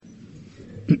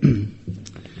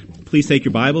Please take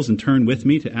your Bibles and turn with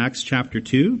me to Acts chapter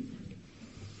 2.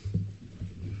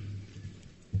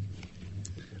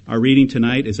 Our reading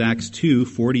tonight is Acts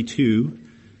 2:42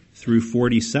 through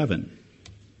 47.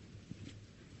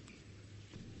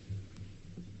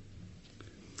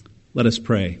 Let us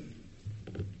pray.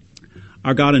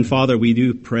 Our God and Father, we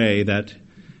do pray that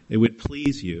it would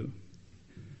please you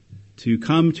to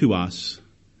come to us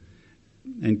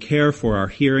and care for our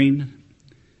hearing,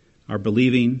 our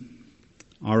believing,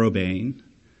 our obeying.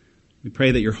 We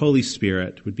pray that your Holy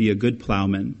Spirit would be a good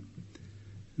plowman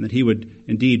and that he would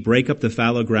indeed break up the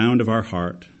fallow ground of our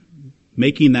heart,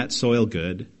 making that soil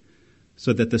good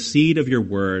so that the seed of your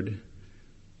word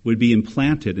would be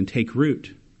implanted and take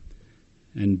root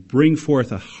and bring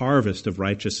forth a harvest of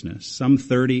righteousness, some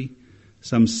 30,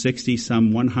 some 60,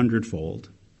 some 100-fold.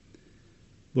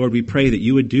 Lord, we pray that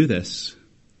you would do this,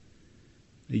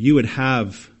 that you would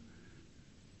have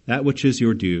that which is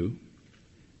your due.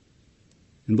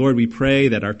 And Lord, we pray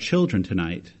that our children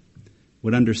tonight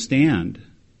would understand,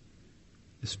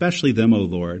 especially them, O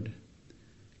Lord.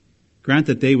 Grant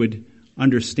that they would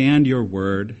understand your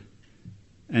word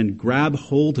and grab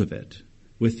hold of it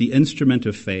with the instrument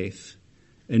of faith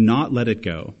and not let it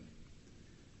go.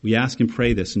 We ask and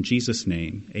pray this in Jesus'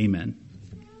 name. Amen.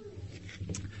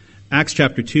 Acts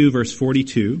chapter 2, verse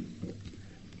 42.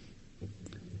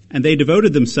 And they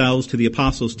devoted themselves to the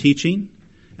apostles' teaching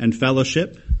and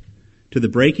fellowship, to the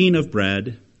breaking of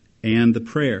bread and the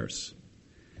prayers.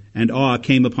 And awe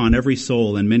came upon every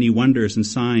soul, and many wonders and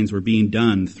signs were being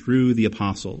done through the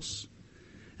apostles.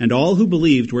 And all who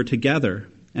believed were together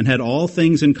and had all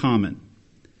things in common.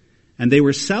 And they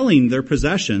were selling their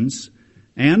possessions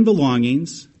and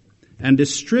belongings and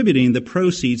distributing the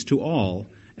proceeds to all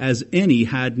as any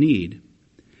had need.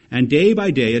 And day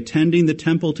by day attending the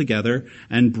temple together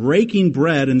and breaking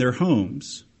bread in their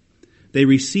homes, they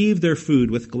received their food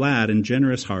with glad and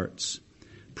generous hearts,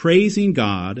 praising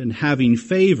God and having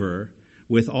favor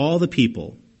with all the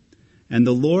people. And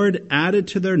the Lord added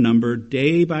to their number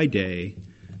day by day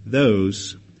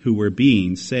those who were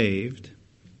being saved.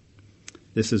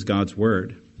 This is God's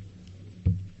word.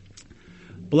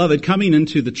 Beloved, coming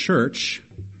into the church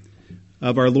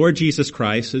of our Lord Jesus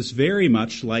Christ is very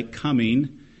much like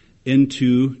coming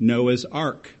into Noah's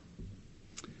Ark.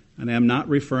 And I am not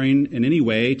referring in any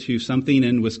way to something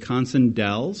in Wisconsin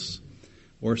Dells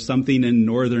or something in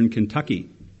northern Kentucky.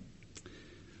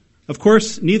 Of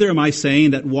course, neither am I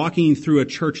saying that walking through a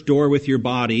church door with your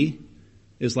body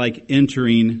is like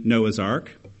entering Noah's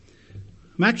Ark.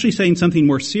 I'm actually saying something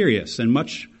more serious and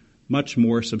much, much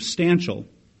more substantial.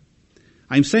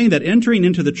 I'm saying that entering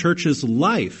into the church's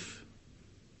life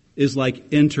is like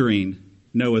entering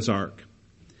Noah's Ark.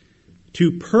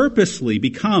 To purposely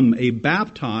become a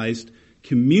baptized,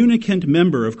 communicant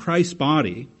member of Christ's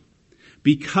body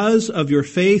because of your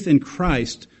faith in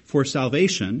Christ for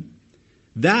salvation,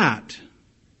 that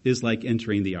is like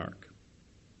entering the ark.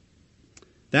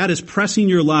 That is pressing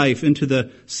your life into the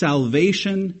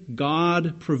salvation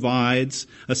God provides,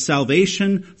 a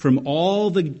salvation from all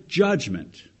the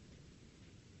judgment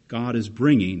God is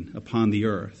bringing upon the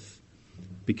earth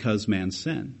because man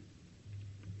sinned.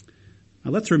 Now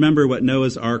let's remember what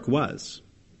Noah's Ark was.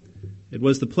 It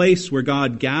was the place where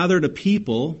God gathered a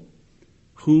people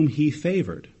whom he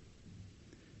favored.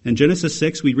 In Genesis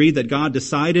 6, we read that God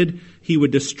decided he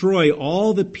would destroy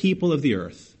all the people of the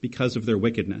earth because of their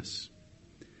wickedness.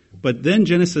 But then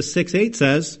Genesis 6:8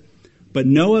 says, but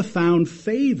Noah found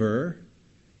favor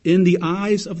in the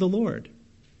eyes of the Lord.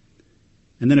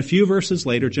 And then a few verses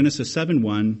later, Genesis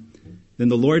 7:1, then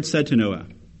the Lord said to Noah,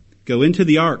 go into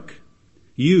the ark,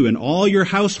 you and all your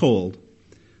household,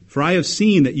 for I have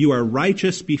seen that you are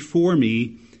righteous before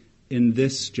me in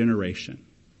this generation.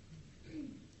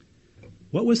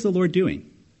 What was the Lord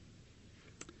doing?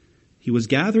 He was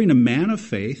gathering a man of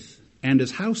faith and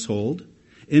his household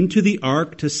into the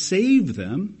ark to save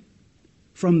them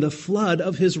from the flood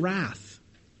of his wrath.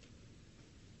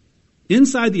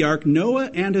 Inside the ark, Noah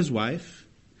and his wife,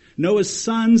 Noah's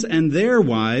sons and their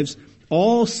wives,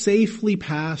 all safely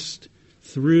passed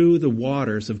through the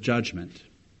waters of judgment.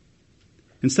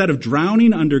 Instead of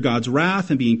drowning under God's wrath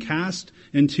and being cast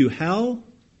into hell,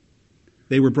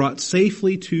 they were brought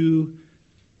safely to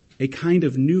a kind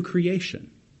of new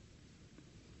creation.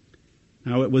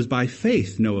 Now, it was by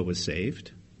faith Noah was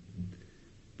saved,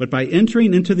 but by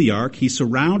entering into the ark, he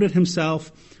surrounded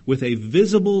himself with a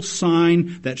visible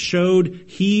sign that showed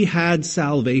he had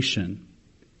salvation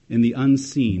in the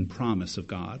unseen promise of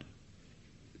God.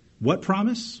 What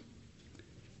promise?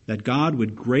 That God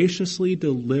would graciously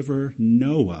deliver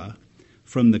Noah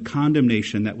from the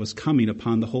condemnation that was coming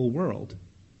upon the whole world.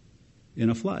 in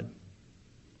a flood.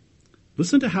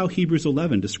 Listen to how Hebrews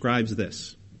 11 describes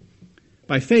this.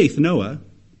 By faith, Noah,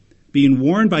 being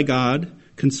warned by God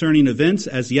concerning events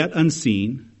as yet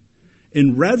unseen,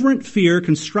 in reverent fear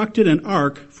constructed an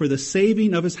ark for the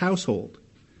saving of his household.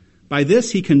 By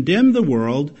this he condemned the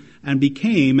world and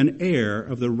became an heir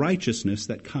of the righteousness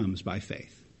that comes by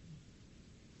faith.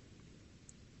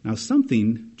 Now,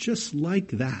 something just like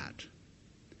that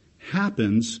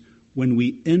happens when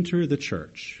we enter the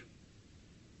church.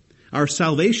 Our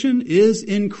salvation is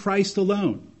in Christ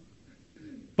alone,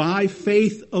 by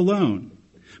faith alone.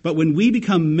 But when we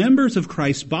become members of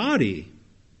Christ's body,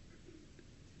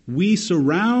 we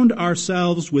surround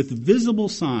ourselves with visible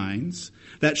signs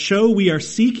that show we are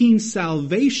seeking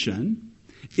salvation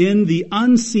in the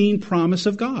unseen promise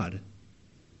of God.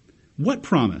 What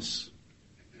promise?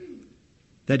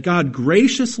 That God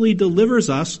graciously delivers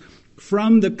us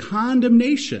from the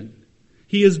condemnation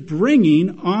he is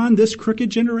bringing on this crooked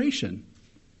generation.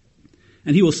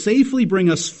 And he will safely bring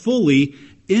us fully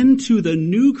into the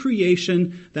new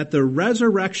creation that the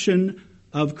resurrection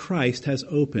of Christ has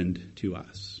opened to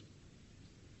us.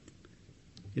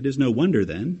 It is no wonder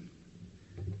then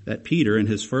that Peter in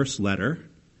his first letter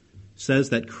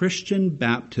says that Christian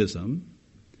baptism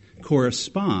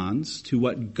corresponds to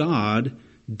what God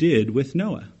did with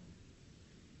Noah.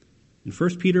 In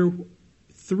 1 Peter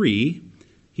 3,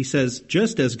 he says,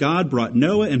 just as God brought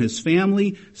Noah and his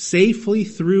family safely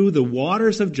through the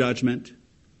waters of judgment,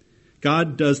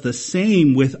 God does the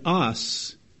same with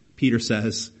us, Peter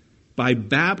says, by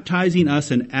baptizing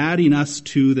us and adding us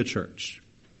to the church.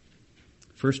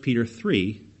 1 Peter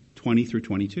 3, 20 through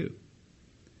 22.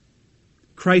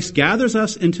 Christ gathers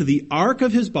us into the ark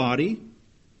of his body,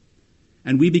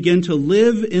 and we begin to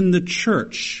live in the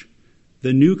church,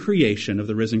 the new creation of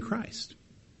the risen Christ.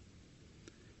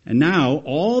 And now,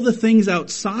 all the things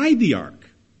outside the ark.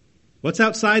 What's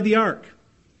outside the ark?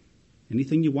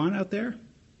 Anything you want out there?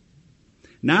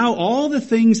 Now, all the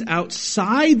things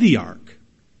outside the ark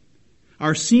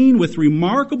are seen with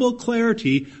remarkable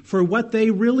clarity for what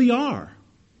they really are.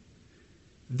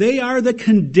 They are the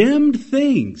condemned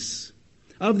things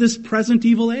of this present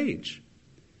evil age.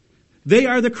 They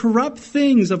are the corrupt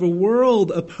things of a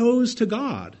world opposed to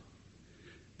God.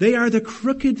 They are the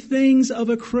crooked things of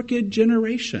a crooked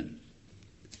generation.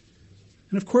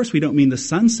 And of course, we don't mean the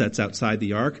sunsets outside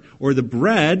the ark or the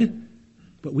bread,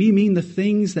 but we mean the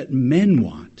things that men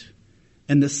want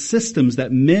and the systems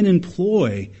that men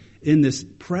employ in this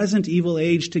present evil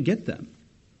age to get them.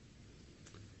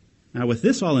 Now, with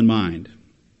this all in mind,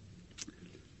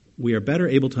 we are better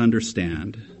able to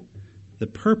understand the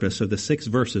purpose of the 6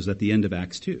 verses at the end of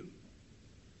Acts 2.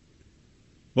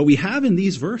 What we have in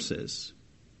these verses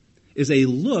is a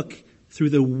look through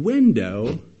the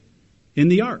window in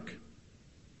the ark.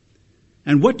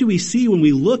 And what do we see when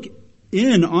we look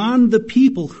in on the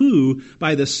people who,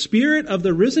 by the Spirit of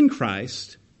the risen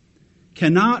Christ,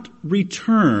 cannot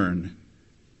return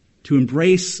to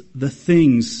embrace the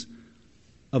things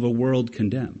of a world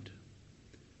condemned?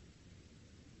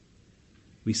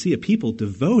 We see a people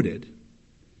devoted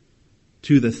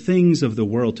to the things of the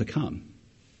world to come.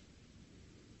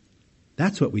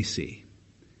 That's what we see.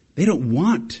 They don't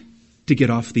want to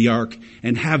get off the ark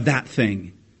and have that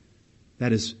thing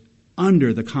that is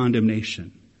under the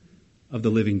condemnation of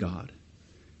the living God.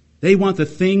 They want the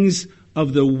things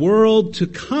of the world to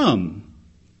come,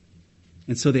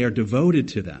 and so they are devoted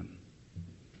to them.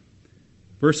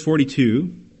 Verse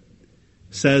 42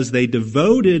 says they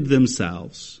devoted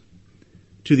themselves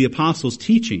to the apostles'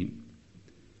 teaching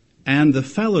and the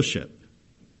fellowship,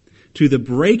 to the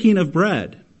breaking of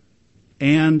bread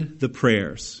and the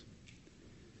prayers.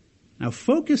 Now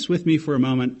focus with me for a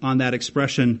moment on that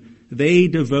expression, they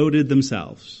devoted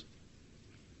themselves.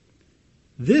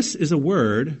 This is a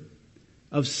word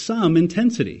of some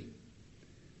intensity.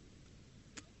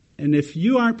 And if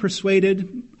you aren't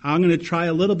persuaded, I'm going to try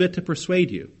a little bit to persuade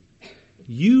you.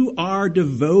 You are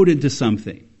devoted to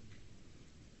something.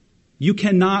 You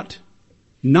cannot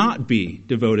not be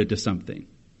devoted to something.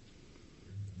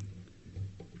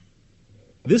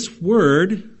 This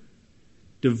word,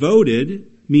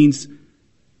 devoted, means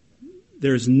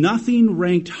there's nothing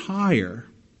ranked higher.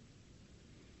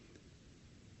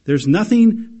 There's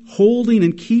nothing holding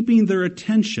and keeping their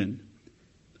attention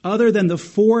other than the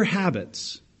 4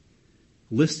 habits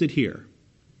listed here.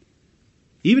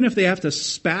 Even if they have to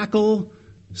spackle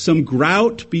some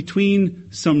grout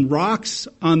between some rocks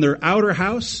on their outer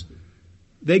house,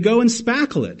 they go and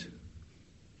spackle it.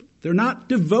 They're not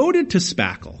devoted to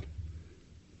spackle.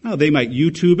 Now, they might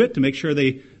YouTube it to make sure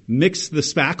they mix the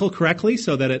spackle correctly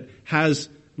so that it has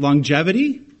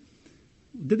longevity.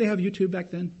 Did they have YouTube back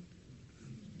then?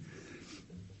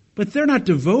 But they're not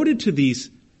devoted to these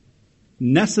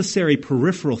necessary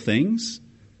peripheral things.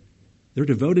 They're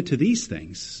devoted to these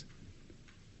things,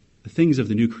 the things of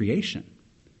the new creation.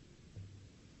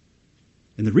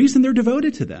 And the reason they're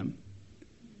devoted to them,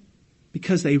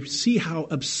 because they see how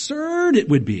absurd it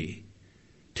would be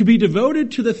to be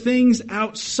devoted to the things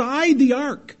outside the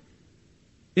ark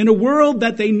in a world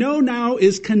that they know now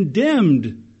is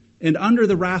condemned and under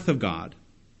the wrath of God.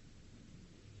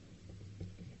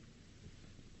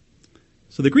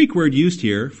 So the Greek word used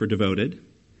here for devoted,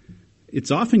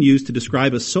 it's often used to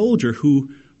describe a soldier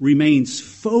who remains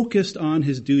focused on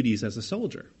his duties as a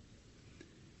soldier.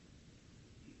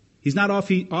 He's not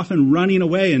often running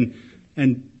away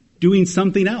and doing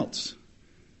something else.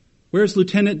 Where's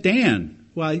Lieutenant Dan?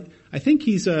 Well, I think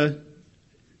he's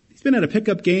been at a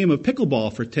pickup game of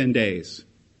pickleball for 10 days.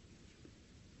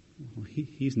 Well,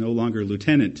 he's no longer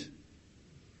lieutenant.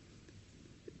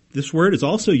 This word is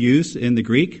also used in the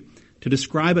Greek to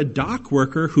describe a dock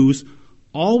worker who's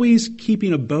always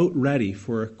keeping a boat ready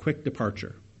for a quick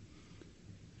departure.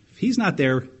 If he's not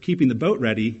there keeping the boat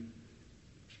ready,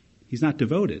 he's not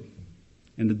devoted,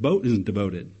 and the boat isn't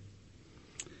devoted.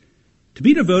 To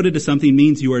be devoted to something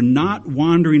means you are not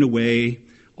wandering away,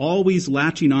 always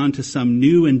latching on to some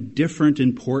new and different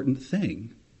important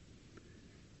thing.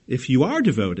 If you are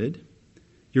devoted,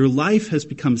 your life has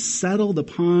become settled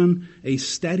upon a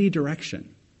steady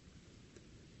direction.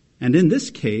 And in this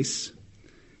case,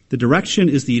 the direction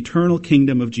is the eternal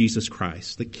kingdom of Jesus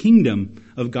Christ, the kingdom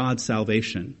of God's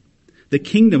salvation, the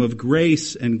kingdom of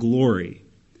grace and glory.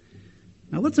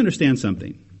 Now let's understand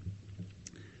something.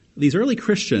 These early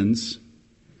Christians,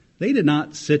 they did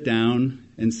not sit down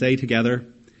and say together,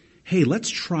 hey, let's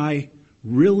try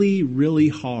really, really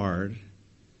hard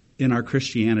in our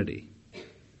Christianity.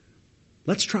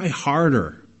 Let's try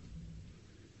harder.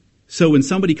 So when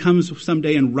somebody comes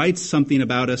someday and writes something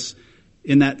about us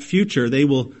in that future, they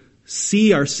will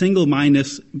see our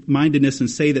single-mindedness and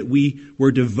say that we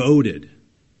were devoted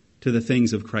to the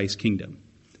things of Christ's kingdom.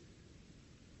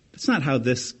 That's not how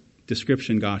this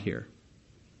description got here.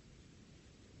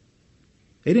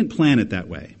 They didn't plan it that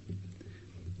way.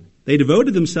 They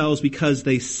devoted themselves because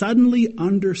they suddenly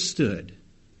understood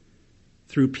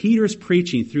through Peter's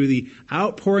preaching, through the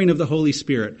outpouring of the Holy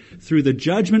Spirit, through the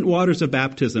judgment waters of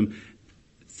baptism,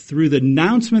 through the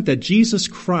announcement that Jesus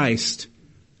Christ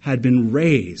had been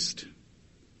raised.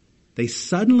 They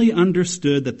suddenly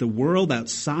understood that the world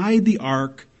outside the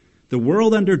ark, the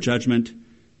world under judgment,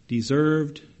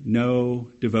 deserved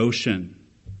no devotion.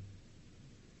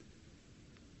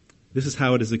 This is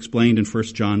how it is explained in 1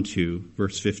 John 2,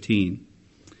 verse 15.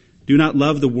 Do not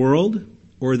love the world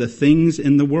or the things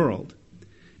in the world.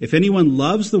 If anyone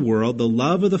loves the world, the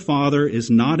love of the Father is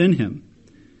not in him.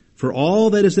 For all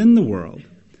that is in the world,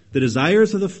 the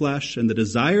desires of the flesh and the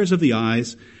desires of the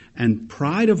eyes and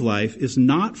pride of life is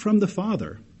not from the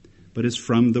Father, but is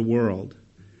from the world.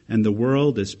 And the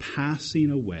world is passing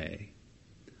away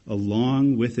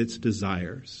along with its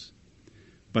desires.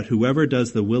 But whoever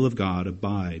does the will of God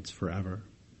abides forever.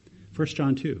 1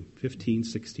 John 2, 15,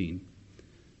 16,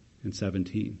 and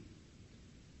 17.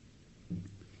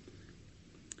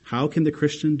 How can the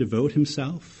Christian devote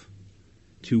himself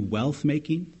to wealth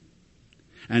making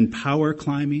and power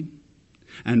climbing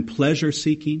and pleasure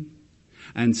seeking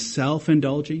and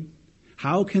self-indulging?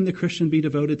 How can the Christian be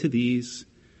devoted to these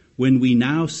when we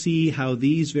now see how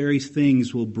these very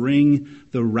things will bring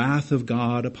the wrath of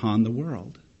God upon the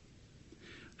world?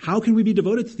 How can we be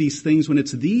devoted to these things when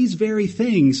it's these very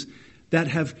things that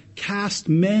have cast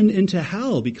men into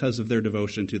hell because of their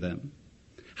devotion to them?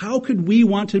 How could we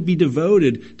want to be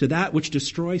devoted to that which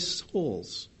destroys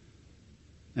souls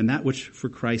and that which for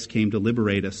Christ came to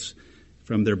liberate us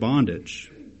from their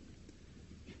bondage?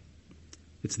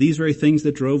 It's these very things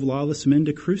that drove lawless men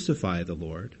to crucify the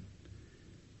Lord.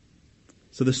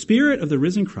 So the Spirit of the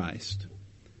risen Christ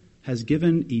has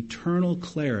given eternal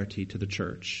clarity to the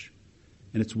church,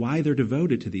 and it's why they're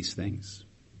devoted to these things.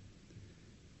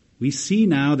 We see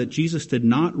now that Jesus did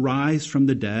not rise from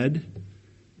the dead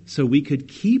so we could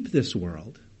keep this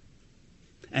world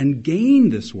and gain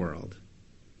this world,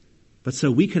 but so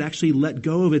we could actually let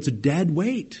go of its dead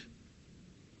weight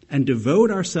and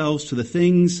devote ourselves to the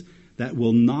things that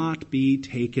will not be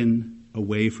taken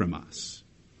away from us.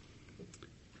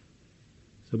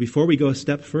 So before we go a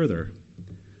step further,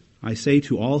 I say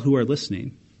to all who are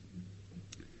listening,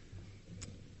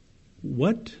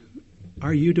 what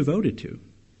are you devoted to?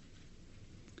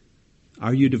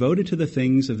 Are you devoted to the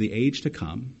things of the age to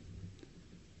come,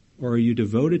 or are you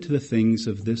devoted to the things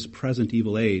of this present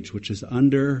evil age, which is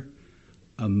under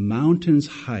a mountain's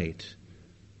height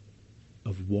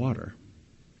of water?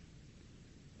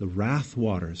 the wrath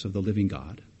waters of the living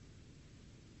God.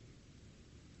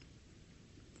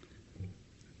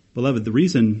 Beloved, the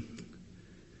reason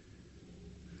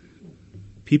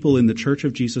people in the Church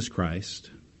of Jesus Christ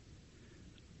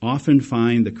often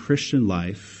find the Christian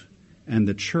life and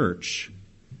the church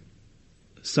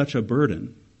such a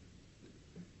burden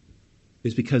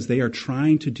is because they are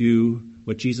trying to do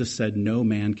what Jesus said no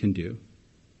man can do.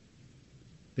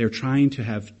 They're trying to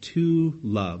have two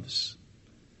loves.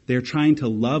 They're trying to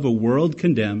love a world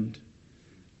condemned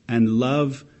and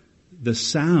love the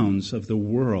sounds of the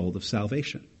world of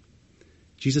salvation.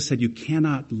 Jesus said you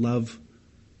cannot love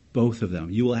both of them.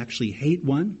 You will actually hate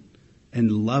one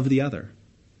and love the other.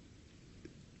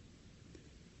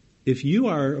 If you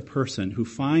are a person who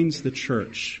finds the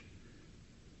church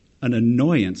an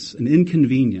annoyance, an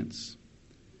inconvenience,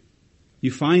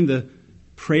 you find the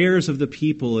prayers of the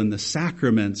people and the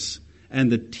sacraments and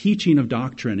the teaching of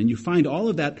doctrine, and you find all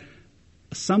of that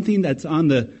something that's on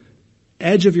the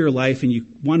edge of your life and you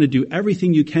want to do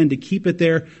everything you can to keep it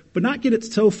there, but not get it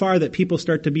so far that people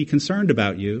start to be concerned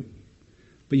about you,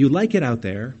 but you like it out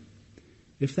there.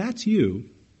 If that's you,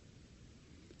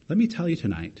 let me tell you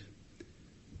tonight,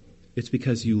 it's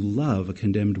because you love a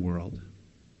condemned world.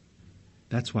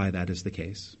 That's why that is the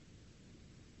case.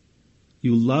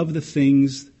 You love the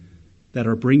things that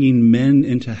are bringing men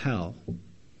into hell,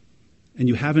 and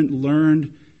you haven't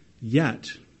learned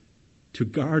yet to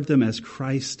guard them as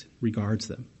Christ regards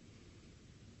them,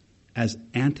 as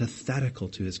antithetical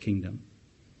to his kingdom,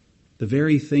 the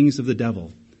very things of the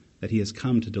devil that he has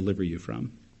come to deliver you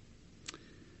from.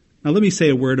 Now let me say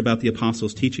a word about the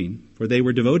apostles' teaching, for they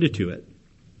were devoted to it.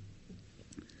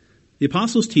 The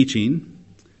apostles' teaching,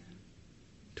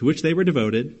 to which they were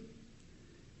devoted,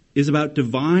 is about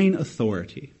divine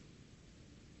authority.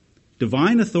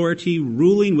 Divine authority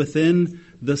ruling within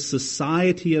the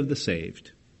society of the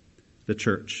saved, the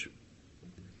church.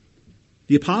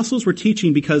 The apostles were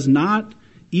teaching because not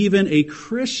even a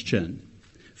Christian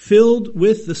filled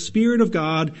with the Spirit of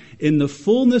God in the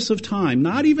fullness of time,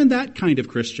 not even that kind of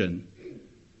Christian,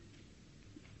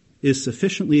 is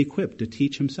sufficiently equipped to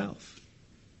teach himself.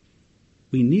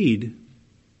 We need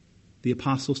the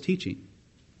apostles' teaching.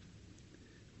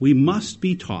 We must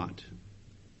be taught.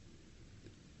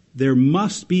 There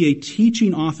must be a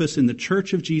teaching office in the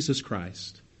Church of Jesus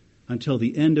Christ until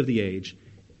the end of the age.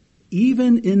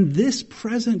 Even in this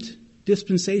present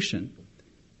dispensation,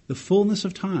 the fullness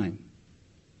of time,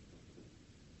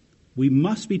 we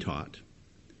must be taught.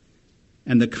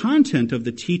 And the content of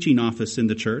the teaching office in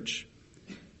the church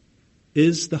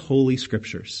is the Holy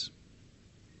Scriptures.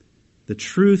 The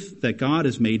truth that God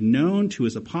has made known to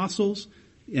his apostles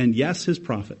and, yes, his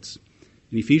prophets.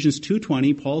 In Ephesians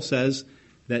 2:20, Paul says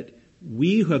that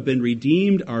we who have been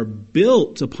redeemed are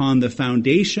built upon the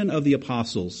foundation of the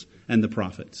apostles and the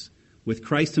prophets, with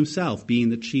Christ himself being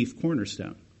the chief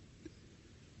cornerstone.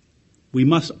 We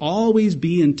must always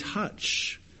be in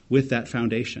touch with that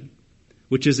foundation,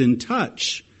 which is in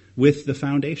touch with the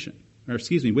foundation,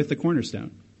 with the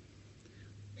cornerstone.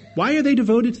 Why are they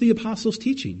devoted to the apostles'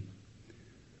 teaching?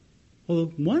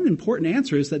 Well, one important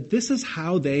answer is that this is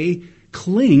how they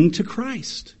cling to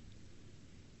Christ.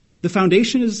 The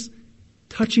foundation is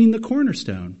touching the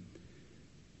cornerstone.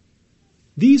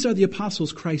 These are the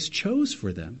apostles Christ chose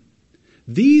for them.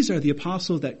 These are the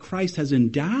apostles that Christ has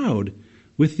endowed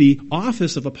with the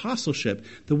office of apostleship,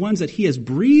 the ones that he has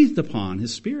breathed upon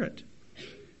his Spirit.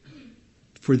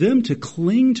 For them to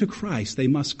cling to Christ, they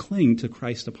must cling to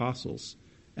Christ's apostles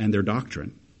and their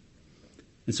doctrine.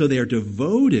 And so they are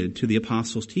devoted to the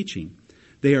apostles' teaching.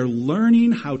 They are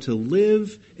learning how to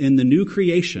live in the new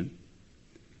creation,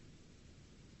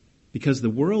 because the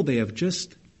world they have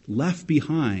just left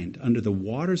behind under the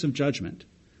waters of judgment,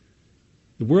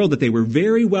 the world that they were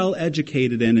very well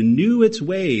educated in and knew its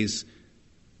ways,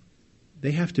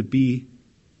 they have to be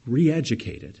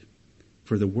re-educated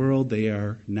for the world they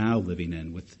are now living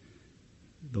in with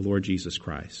the Lord Jesus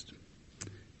Christ.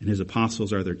 And his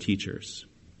apostles are their teachers.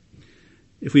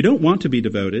 If we don't want to be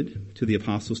devoted to the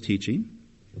apostles' teaching,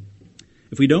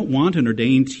 if we don't want an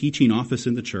ordained teaching office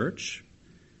in the church,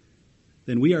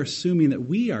 then we are assuming that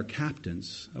we are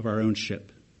captains of our own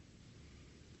ship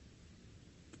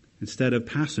instead of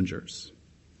passengers.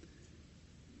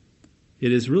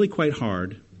 It is really quite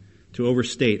hard to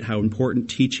overstate how important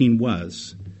teaching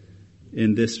was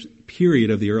in this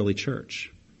period of the early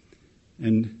church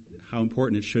and how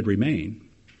important it should remain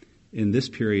in this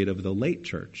period of the late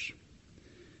church.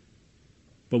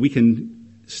 But we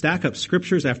can stack up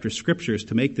scriptures after scriptures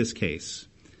to make this case,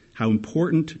 how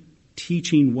important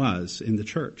teaching was in the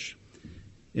church.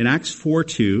 In Acts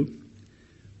 4:2,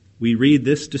 we read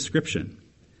this description.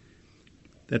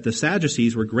 that the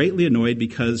Sadducees were greatly annoyed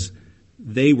because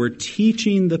they were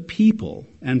teaching the people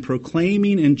and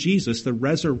proclaiming in Jesus the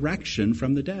resurrection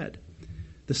from the dead.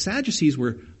 The Sadducees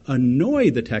were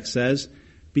annoyed, the text says,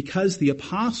 because the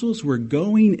apostles were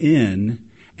going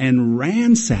in and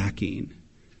ransacking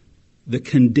the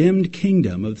condemned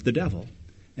kingdom of the devil.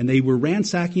 And they were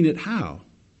ransacking it how?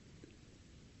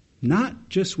 Not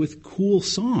just with cool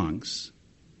songs,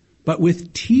 but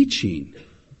with teaching.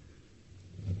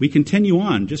 We continue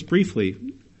on, just briefly.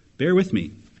 Bear with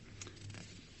me.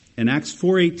 In Acts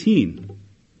 4:18,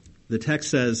 the text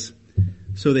says,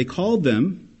 so they called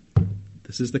them,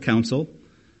 this is the council,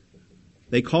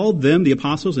 they called them, the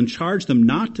apostles, and charged them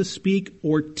not to speak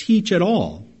or teach at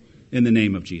all in the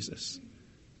name of Jesus.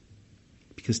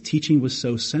 Because teaching was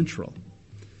so central.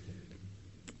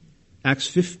 Acts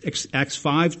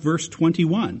 5, verse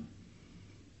 21.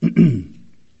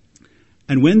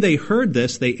 And when they heard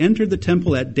this, they entered the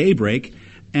temple at daybreak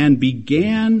and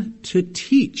began to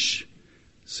teach.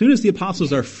 As soon as the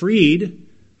apostles are freed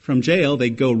from jail, they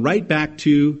go right back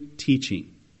to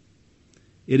teaching.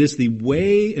 It is the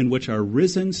way in which our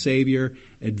risen Savior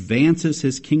advances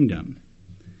his kingdom.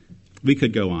 We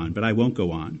could go on, but I won't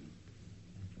go on.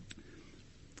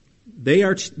 They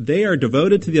are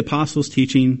devoted to the apostles'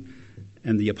 teaching,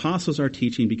 and the apostles are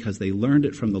teaching because they learned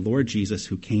it from the Lord Jesus,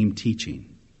 who came teaching.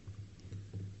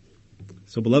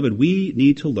 So, beloved, we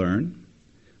need to learn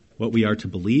what we are to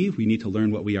believe. We need to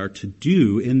learn what we are to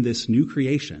do in this new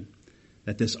creation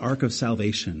that this ark of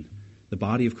salvation, the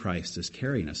body of Christ, is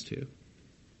carrying us to.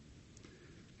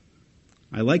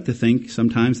 I like to think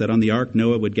sometimes that on the ark,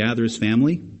 Noah would gather his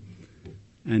family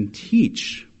and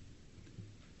teach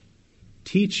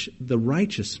the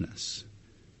righteousness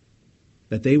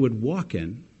that they would walk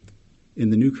in the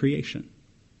new creation.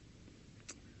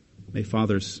 May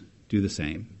fathers do the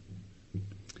same.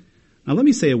 Now let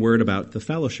me say a word about the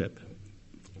fellowship,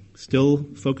 still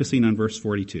focusing on verse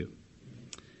 42.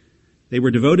 They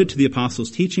were devoted to the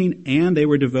apostles' teaching, and they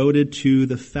were devoted to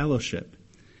the fellowship.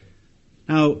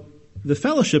 Now, the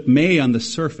fellowship may, on the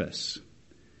surface,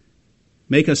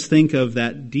 make us think of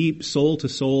that deep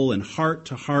soul-to-soul and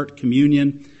heart-to-heart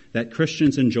communion that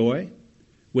Christians enjoy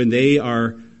when they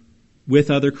are with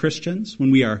other Christians,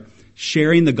 when we are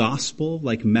sharing the gospel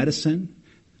like medicine,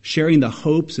 sharing the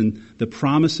hopes and the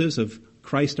promises of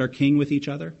Christ our King with each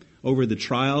other over the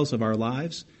trials of our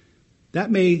lives.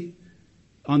 That may,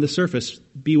 on the surface,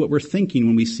 be what we're thinking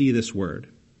when we see this word.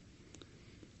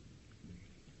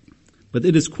 But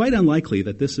it is quite unlikely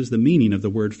that this is the meaning of the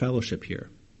word fellowship here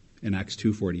in Acts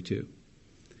 2:42.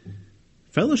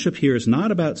 Fellowship here is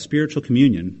not about spiritual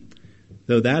communion,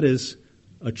 though that is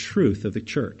a truth of the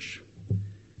church.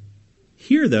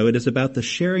 Here, though, it is about the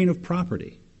sharing of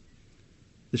property,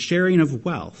 the sharing of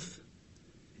wealth.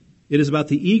 It is about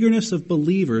the eagerness of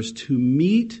believers to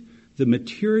meet the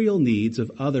material needs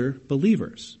of other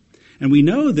believers. And we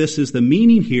know this is the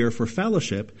meaning here for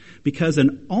fellowship because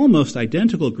an almost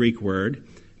identical Greek word,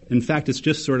 in fact, it's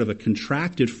just sort of a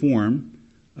contracted form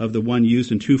of the one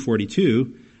used in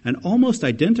 2:42, an almost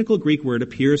identical Greek word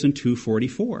appears in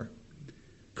 2:44.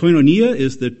 Koinonia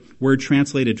is the word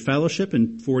translated fellowship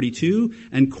in 42,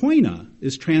 and koina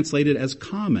is translated as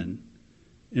common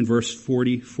in verse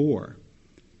 44.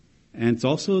 And it's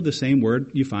also the same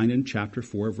word you find in chapter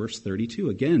 4, verse 32,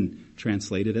 again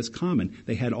translated as common.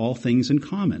 They had all things in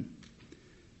common.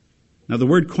 Now the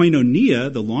word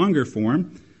koinonia, the longer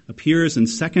form, appears in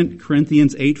 2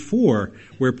 Corinthians 8:4,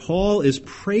 where Paul is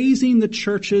praising the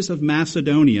churches of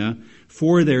Macedonia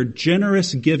for their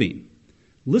generous giving.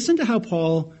 Listen to how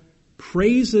Paul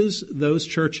praises those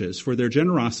churches for their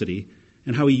generosity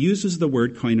and how he uses the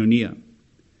word koinonia.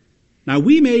 Now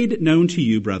we made known to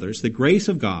you, brothers, the grace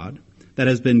of God that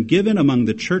has been given among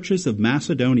the churches of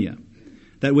Macedonia,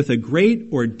 that with a great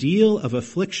ordeal of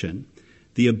affliction,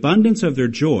 the abundance of their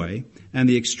joy and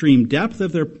the extreme depth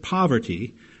of their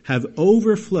poverty have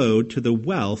overflowed to the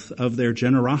wealth of their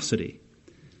generosity.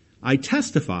 I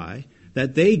testify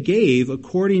that they gave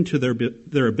according to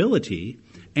their ability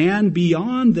and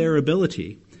beyond their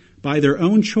ability by their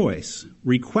own choice,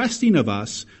 requesting of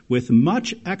us with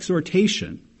much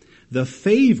exhortation the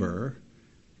favor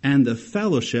and the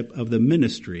fellowship of the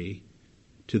ministry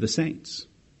to the saints.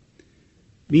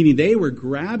 Meaning they were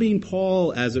grabbing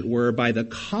Paul, as it were, by the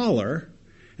collar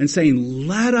and saying,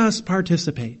 let us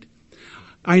participate.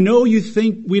 I know you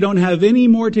think we don't have any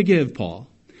more to give, Paul,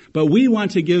 but we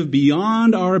want to give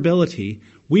beyond our ability.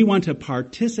 We want to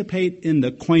participate in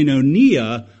the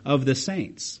koinonia of the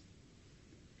saints,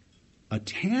 a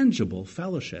tangible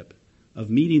fellowship of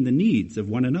meeting the needs of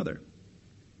one another.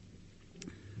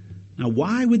 Now,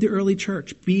 why would the early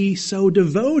church be so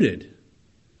devoted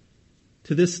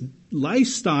to this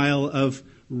lifestyle of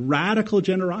radical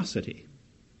generosity?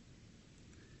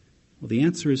 Well, the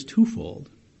answer is twofold.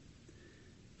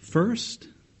 First,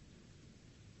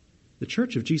 the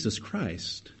Church of Jesus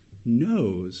Christ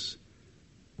knows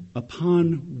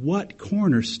upon what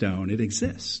cornerstone it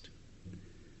exists.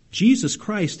 Jesus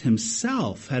Christ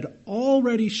himself had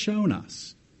already shown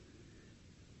us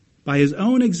by his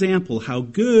own example how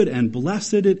good and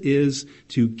blessed it is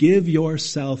to give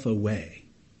yourself away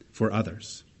for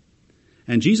others.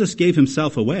 And Jesus gave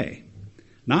himself away,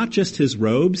 not just his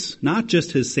robes, not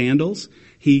just his sandals.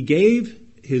 He gave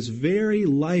his very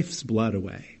life's blood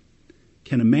away.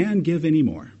 Can a man give any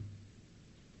more?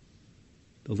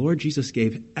 The Lord Jesus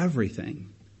gave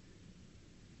everything.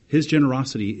 His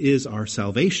generosity is our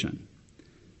salvation.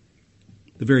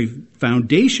 The very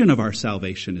foundation of our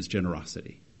salvation is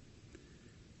generosity.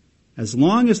 As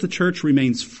long as the church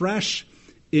remains fresh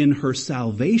in her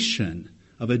salvation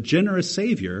of a generous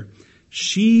Savior,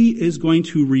 she is going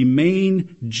to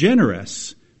remain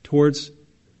generous towards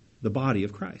the body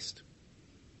of Christ.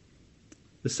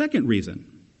 The second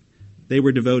reason they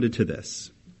were devoted to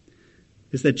this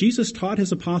is that Jesus taught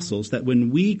his apostles that when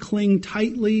we cling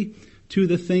tightly to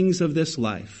the things of this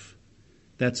life,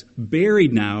 that's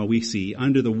buried now, we see,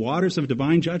 under the waters of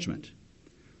divine judgment,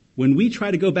 when we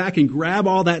try to go back and grab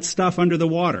all that stuff under the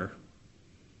water,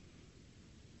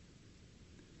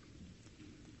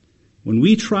 when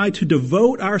we try to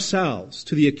devote ourselves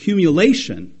to the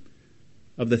accumulation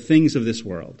of the things of this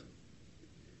world,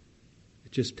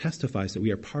 it just testifies that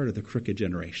we are part of the crooked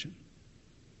generation.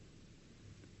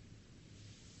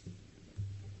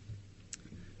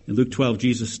 In Luke 12,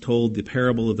 Jesus told the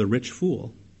parable of the rich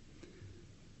fool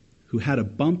who had a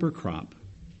bumper crop.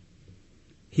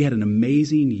 He had an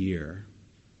amazing year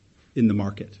in the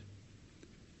market.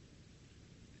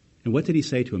 And what did he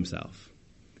say to himself?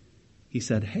 He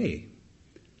said, hey,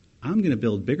 I'm going to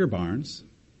build bigger barns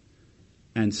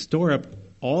and store up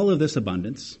all of this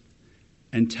abundance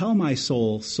and tell my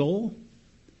soul, soul,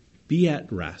 be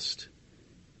at rest.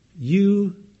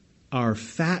 You are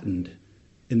fattened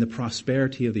in the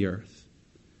prosperity of the earth.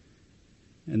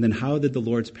 And then how did the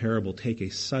Lord's parable take a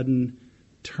sudden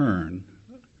turn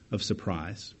of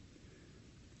surprise?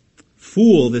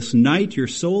 Fool, this night your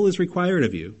soul is required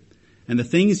of you, and the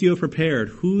things you have prepared,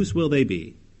 whose will they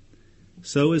be?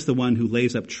 So is the one who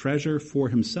lays up treasure for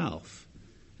himself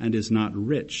and is not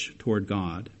rich toward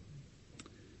God.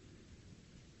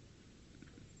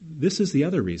 This is the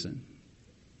other reason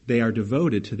they are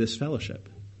devoted to this fellowship.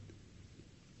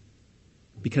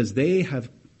 Because they have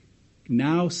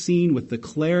now seen with the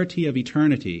clarity of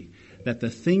eternity that the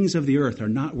things of the earth are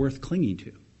not worth clinging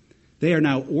to. They are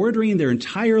now ordering their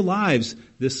entire lives,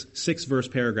 this 6-verse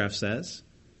paragraph says,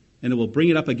 and it will bring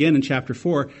it up again in chapter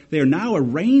 4. They are now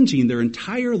arranging their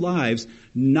entire lives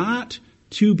not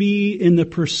to be in the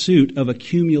pursuit of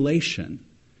accumulation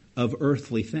of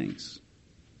earthly things.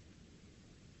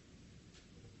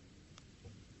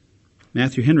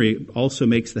 Matthew Henry also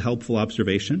makes the helpful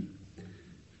observation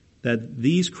that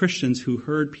these Christians who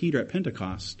heard Peter at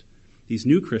Pentecost, these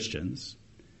new Christians,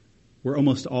 were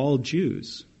almost all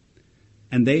Jews.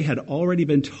 And they had already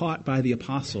been taught by the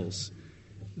apostles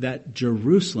that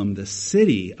Jerusalem, the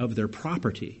city of their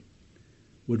property,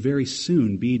 would very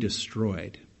soon be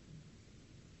destroyed.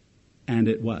 And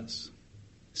it was.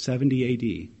 70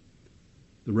 A.D.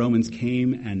 The Romans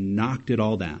came and knocked it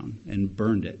all down and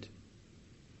burned it.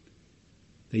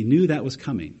 They knew that was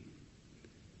coming.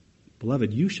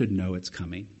 Beloved, you should know it's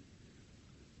coming.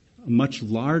 A much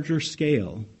larger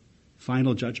scale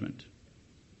final judgment.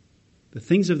 The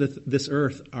things of this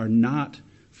earth are not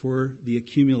for the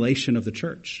accumulation of the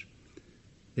church.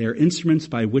 They are instruments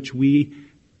by which we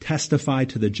testify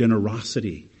to the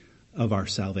generosity of our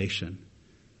salvation.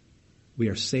 We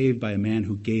are saved by a man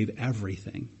who gave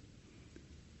everything,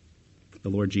 the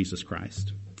Lord Jesus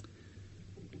Christ.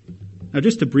 Now,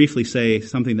 just to briefly say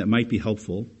something that might be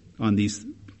helpful on these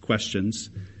questions,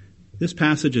 this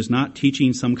passage is not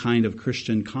teaching some kind of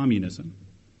Christian communism.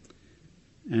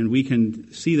 And we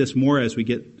can see this more as we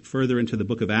get further into the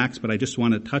book of Acts, but I just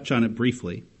want to touch on it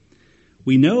briefly.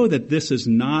 We know that this is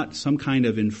not some kind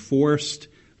of enforced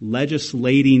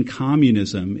legislating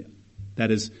communism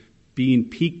that is being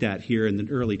peeked at here in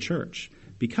the early church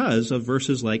because of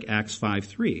verses like Acts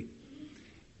 5:3.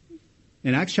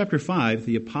 In Acts chapter 5,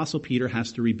 the Apostle Peter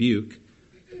has to rebuke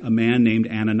a man named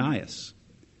Ananias,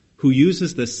 who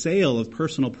uses the sale of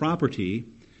personal property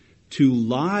to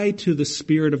lie to the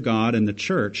Spirit of God and the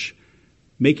church,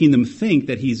 making them think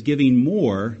that he's giving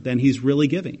more than he's really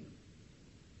giving.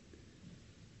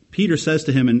 Peter says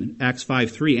to him in Acts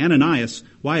 5:3, Ananias,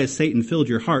 why has Satan filled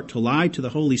your heart to lie to the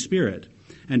Holy Spirit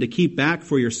and to keep back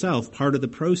for yourself part of the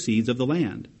proceeds of the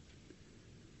land.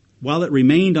 While it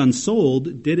remained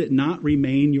unsold, did it not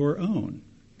remain your own?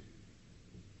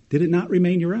 Did it not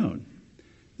remain your own?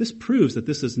 This proves that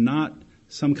this is not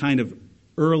some kind of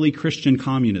early Christian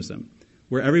communism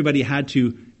where everybody had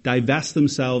to divest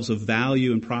themselves of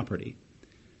value and property.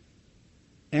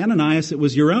 Ananias, it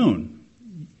was your own.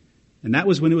 And that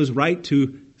was when it was right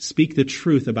to speak the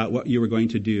truth about what you were going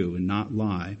to do and not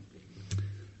lie.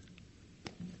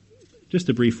 Just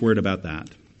a brief word about that.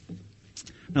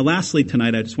 Now, lastly,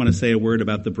 tonight, I just want to say a word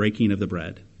about the breaking of the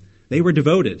bread. They were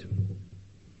devoted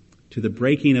to the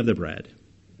breaking of the bread.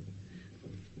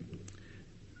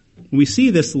 When we see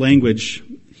this language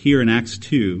here in Acts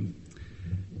 2,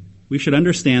 we should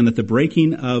understand that the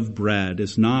breaking of bread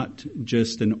is not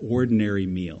just an ordinary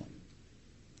meal.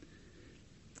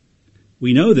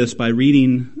 We know this by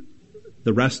reading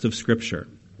the rest of Scripture.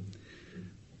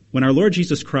 When our Lord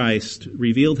Jesus Christ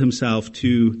revealed himself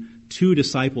to two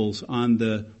disciples on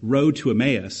the road to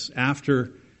Emmaus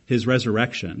after his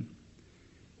resurrection,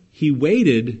 he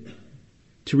waited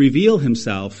to reveal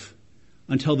himself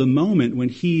until the moment when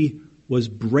he was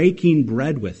breaking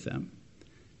bread with them.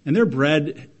 And their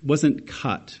bread wasn't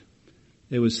cut.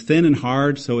 It was thin and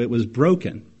hard, so it was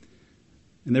broken.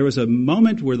 And there was a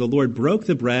moment where the Lord broke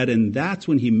the bread, and that's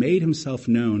when he made himself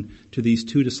known to these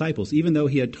two disciples, even though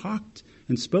he had talked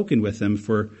and spoken with them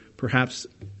for perhaps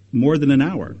more than an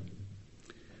hour.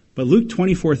 But Luke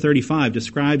 24:35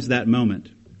 describes that moment.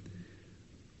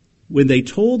 When they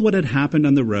told what had happened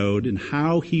on the road and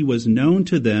how he was known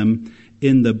to them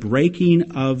in the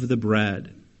breaking of the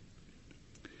bread.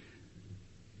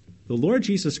 The Lord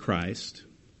Jesus Christ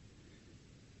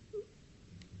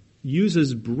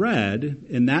uses bread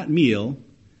in that meal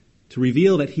to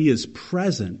reveal that he is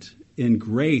present in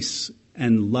grace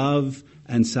and love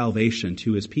and salvation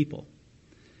to his people.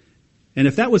 And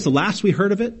if that was the last we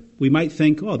heard of it, we might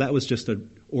think, oh, that was just an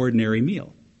ordinary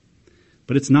meal.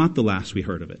 But it's not the last we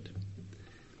heard of it.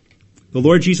 The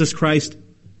Lord Jesus Christ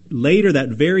later that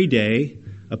very day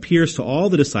appears to all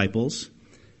the disciples,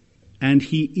 and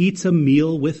he eats a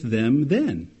meal with them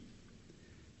then.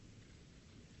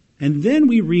 And then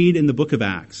we read in the book of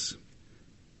Acts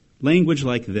language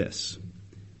like this.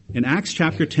 In Acts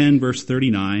chapter 10, verse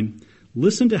 39,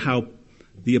 listen to how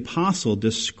the apostle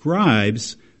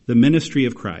describes the ministry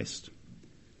of Christ.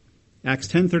 Acts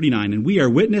 10:39, and we are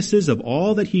witnesses of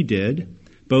all that he did,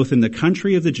 both in the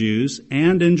country of the Jews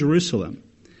and in Jerusalem.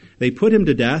 They put him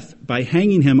to death by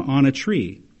hanging him on a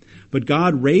tree. But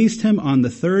God raised him on the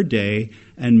third day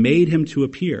and made him to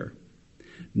appear,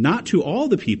 not to all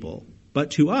the people,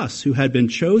 but to us who had been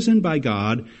chosen by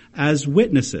God as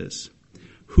witnesses,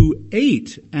 who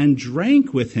ate and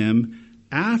drank with him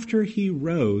after he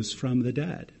rose from the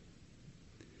dead.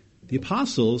 The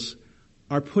apostles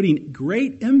are putting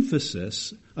great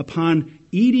emphasis upon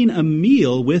eating a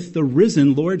meal with the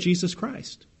risen Lord Jesus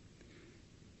Christ.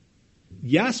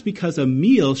 Yes, because a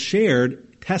meal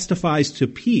shared testifies to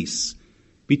peace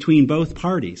between both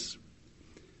parties.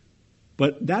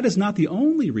 But that is not the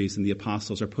only reason the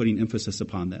apostles are putting emphasis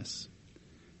upon this.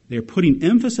 They are putting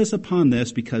emphasis upon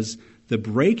this because the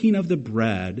breaking of the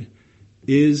bread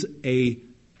is an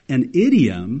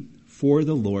idiom for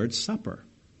the Lord's Supper.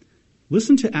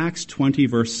 Listen to Acts 20,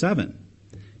 verse 7.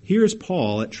 Here's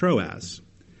Paul at Troas.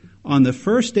 On the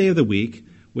first day of the week,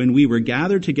 when we were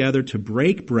gathered together to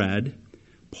break bread,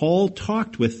 Paul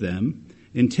talked with them,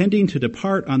 intending to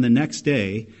depart on the next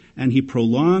day, and he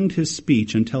prolonged his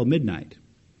speech until midnight.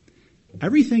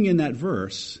 Everything in that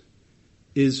verse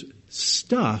is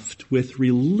stuffed with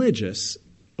religious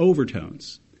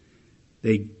overtones.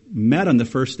 They met on the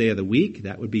first day of the week,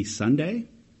 that would be Sunday.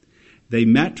 They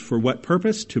met for what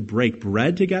purpose? To break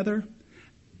bread together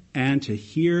and to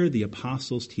hear the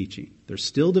apostles' teaching. They're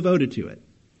still devoted to it.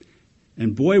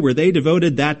 And boy, were they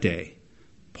devoted that day.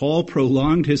 Paul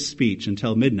prolonged his speech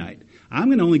until midnight. I'm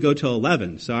going to only go till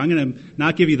 11, so I'm going to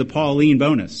not give you the Pauline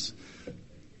bonus.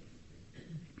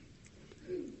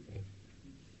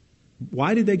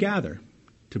 Why did they gather?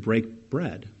 To break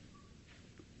bread.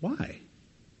 Why?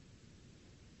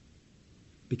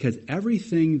 Because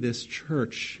everything this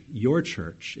church, your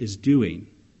church, is doing,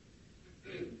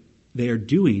 they are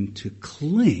doing to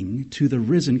cling to the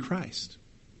risen Christ.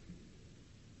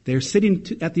 They are sitting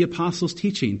at the apostles'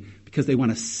 teaching because they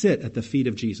want to sit at the feet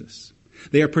of Jesus.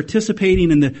 They are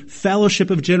participating in the fellowship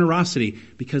of generosity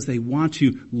because they want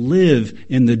to live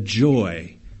in the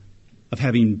joy of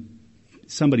having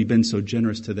somebody been so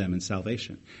generous to them in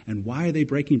salvation. And why are they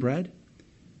breaking bread?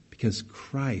 Because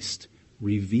Christ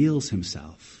reveals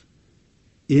himself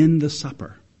in the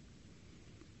supper.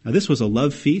 Now, this was a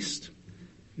love feast.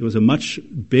 It was a much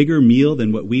bigger meal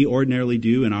than what we ordinarily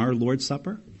do in our Lord's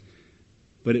Supper.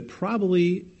 But it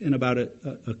probably, in about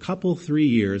a couple, 3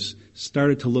 years,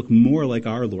 started to look more like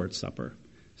our Lord's Supper,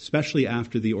 especially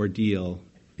after the ordeal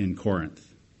in Corinth.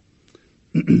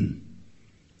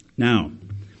 Now,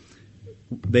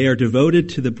 they are devoted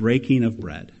to the breaking of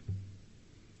bread.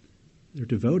 They're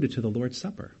devoted to the Lord's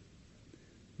Supper.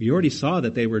 We already saw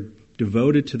that they were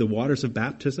devoted to the waters of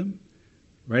baptism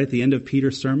right at the end of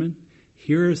Peter's sermon.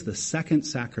 Here is the second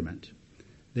sacrament.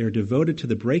 They're devoted to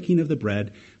the breaking of the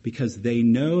bread because they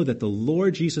know that the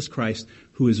Lord Jesus Christ,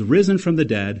 who is risen from the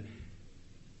dead,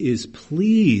 is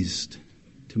pleased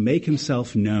to make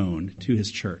himself known to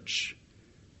his church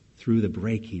through the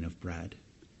breaking of bread.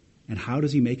 And how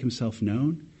does he make himself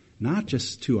known? Not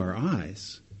just to our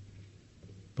eyes,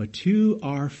 but to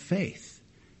our faith,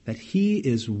 that he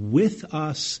is with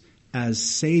us as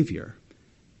Savior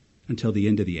until the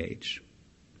end of the age.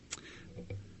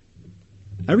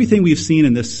 Everything we've seen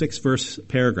in this 6-verse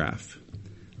paragraph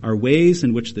are ways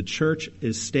in which the church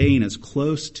is staying as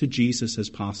close to Jesus as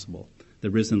possible,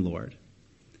 the risen Lord.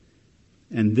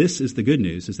 And this is the good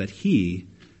news, is that he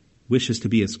wishes to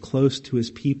be as close to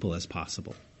his people as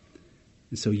possible.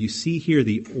 And so you see here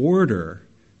the order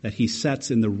that he sets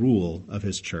in the rule of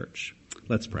his church.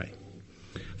 Let's pray.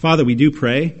 Father, we do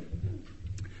pray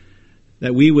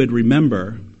that we would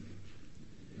remember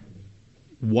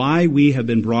why we have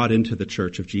been brought into the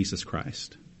church of Jesus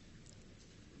Christ,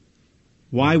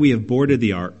 why we have boarded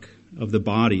the ark of the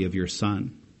body of your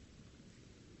Son.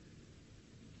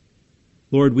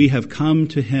 Lord, we have come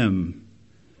to him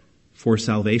for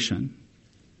salvation.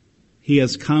 He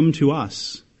has come to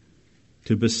us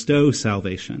to bestow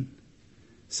salvation.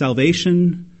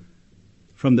 Salvation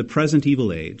from the present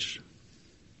evil age,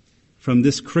 from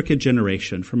this crooked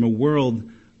generation, from a world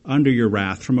under your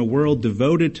wrath, from a world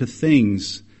devoted to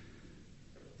things,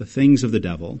 the things of the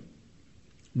devil.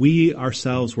 We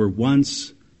ourselves were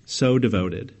once so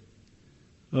devoted.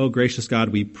 Oh, gracious God,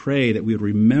 we pray that we would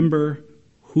remember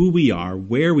who we are,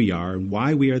 where we are, and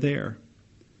why we are there.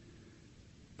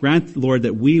 Grant, Lord,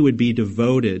 that we would be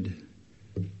devoted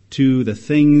to the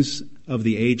things of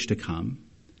the age to come,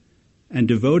 and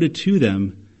devoted to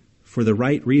them for the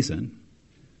right reason.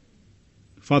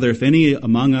 Father, if any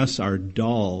among us are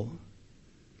dull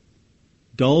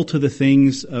to the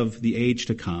things of the age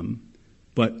to come,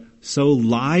 but so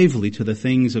lively to the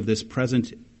things of this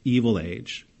present evil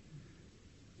age,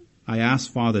 I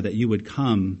ask, Father, that you would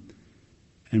come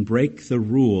and break the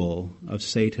rule of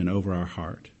Satan over our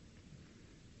heart.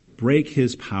 Break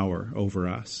his power over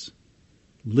us.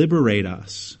 Liberate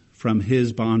us from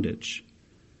his bondage.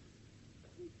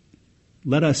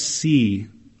 Let us see,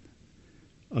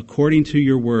 according to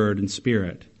your word and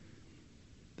spirit,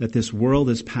 that this world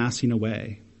is passing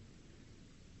away.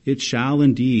 It shall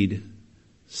indeed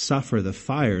suffer the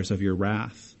fires of your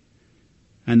wrath,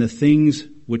 and the things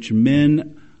which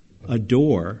men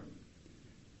adore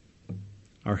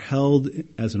are held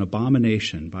as an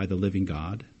abomination by the living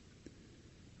God.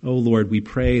 O Lord, we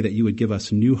pray that you would give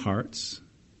us new hearts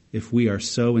if we are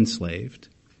so enslaved,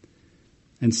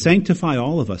 and sanctify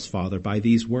all of us, Father, by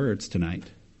these words tonight.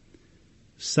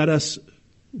 Set us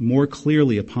more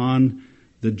clearly upon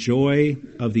the joy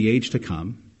of the age to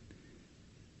come.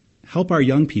 Help our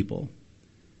young people.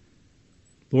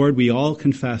 Lord, we all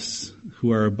confess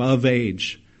who are above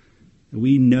age.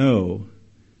 We know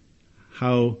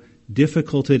how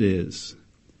difficult it is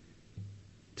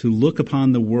to look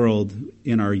upon the world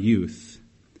in our youth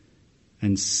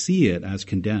and see it as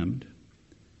condemned.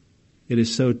 It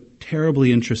is so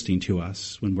terribly interesting to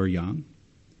us when we're young.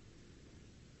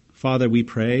 Father, we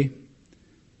pray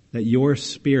that your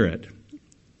Spirit,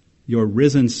 your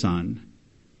risen Son,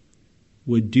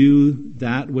 would do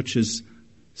that which is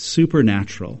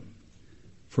supernatural,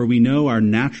 for we know our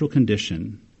natural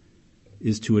condition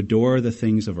is to adore the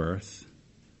things of earth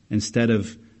instead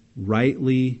of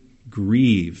rightly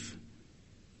grieve.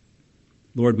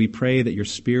 Lord, we pray that your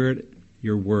Spirit,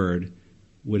 your word,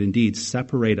 would indeed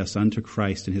separate us unto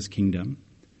Christ and his kingdom.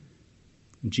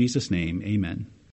 In Jesus' name, amen.